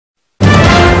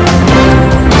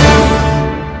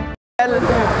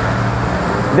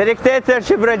The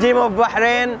dictatorship regime of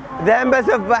Bahrain, the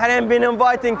embassy of Bahrain been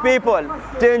inviting people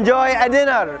to enjoy a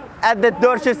dinner at the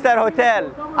Doshesttar hotel,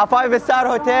 a 5-star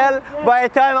hotel. By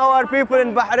the time our people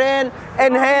in Bahrain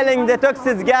inhaling the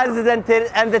toxic gases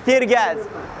and the tear gas.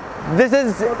 This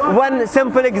is one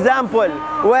simple example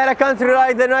where a country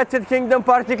like the United Kingdom,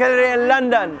 particularly in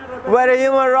London, where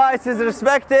human rights is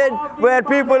respected, where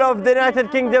people of the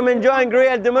United Kingdom enjoying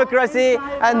real democracy,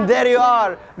 and there you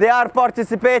are, they are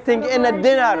participating in a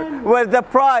dinner where the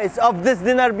price of this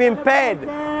dinner being paid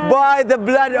by the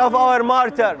blood of our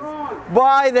martyrs.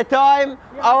 By the time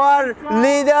our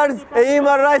leaders,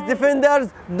 human rights defenders,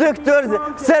 doctors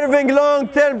serving long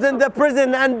terms in the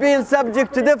prison and being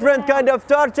subject to different kind of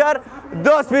torture,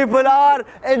 those people are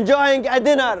enjoying a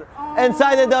dinner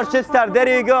inside the Doshesttar. There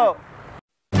you go.